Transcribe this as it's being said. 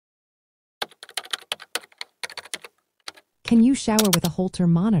Can you shower with a Holter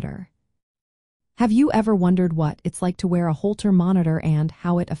monitor? Have you ever wondered what it's like to wear a Holter monitor and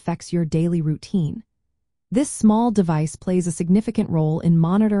how it affects your daily routine? This small device plays a significant role in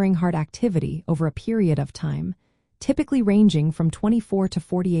monitoring heart activity over a period of time, typically ranging from 24 to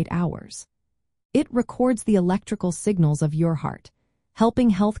 48 hours. It records the electrical signals of your heart,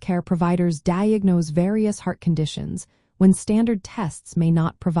 helping healthcare providers diagnose various heart conditions when standard tests may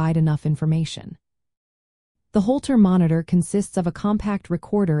not provide enough information. The Holter monitor consists of a compact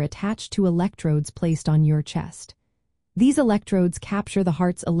recorder attached to electrodes placed on your chest. These electrodes capture the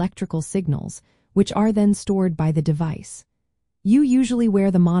heart's electrical signals, which are then stored by the device. You usually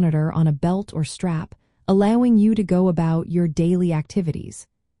wear the monitor on a belt or strap, allowing you to go about your daily activities.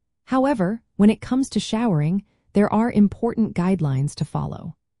 However, when it comes to showering, there are important guidelines to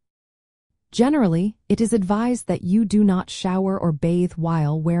follow. Generally, it is advised that you do not shower or bathe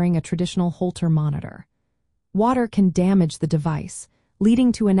while wearing a traditional Holter monitor. Water can damage the device,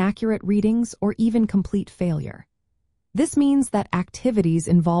 leading to inaccurate readings or even complete failure. This means that activities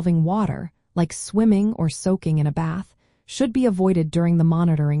involving water, like swimming or soaking in a bath, should be avoided during the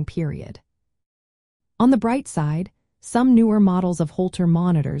monitoring period. On the bright side, some newer models of Holter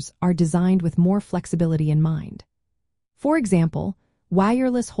monitors are designed with more flexibility in mind. For example,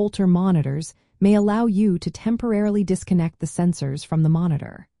 wireless Holter monitors may allow you to temporarily disconnect the sensors from the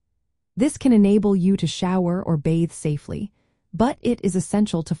monitor. This can enable you to shower or bathe safely, but it is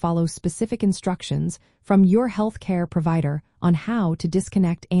essential to follow specific instructions from your healthcare provider on how to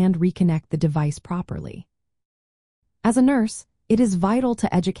disconnect and reconnect the device properly. As a nurse, it is vital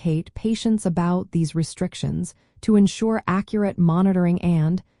to educate patients about these restrictions to ensure accurate monitoring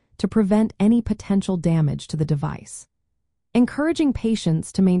and to prevent any potential damage to the device. Encouraging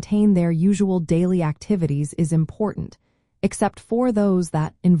patients to maintain their usual daily activities is important, except for those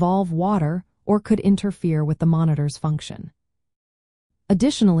that involve water or could interfere with the monitor's function.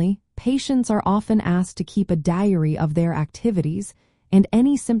 Additionally, patients are often asked to keep a diary of their activities and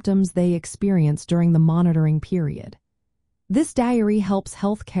any symptoms they experience during the monitoring period. This diary helps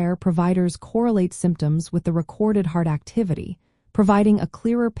healthcare providers correlate symptoms with the recorded heart activity, providing a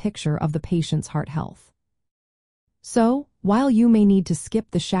clearer picture of the patient's heart health. So, while you may need to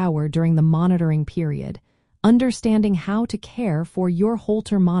skip the shower during the monitoring period, understanding how to care for your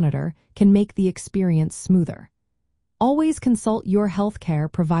Holter monitor can make the experience smoother. Always consult your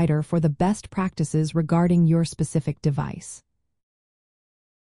healthcare provider for the best practices regarding your specific device.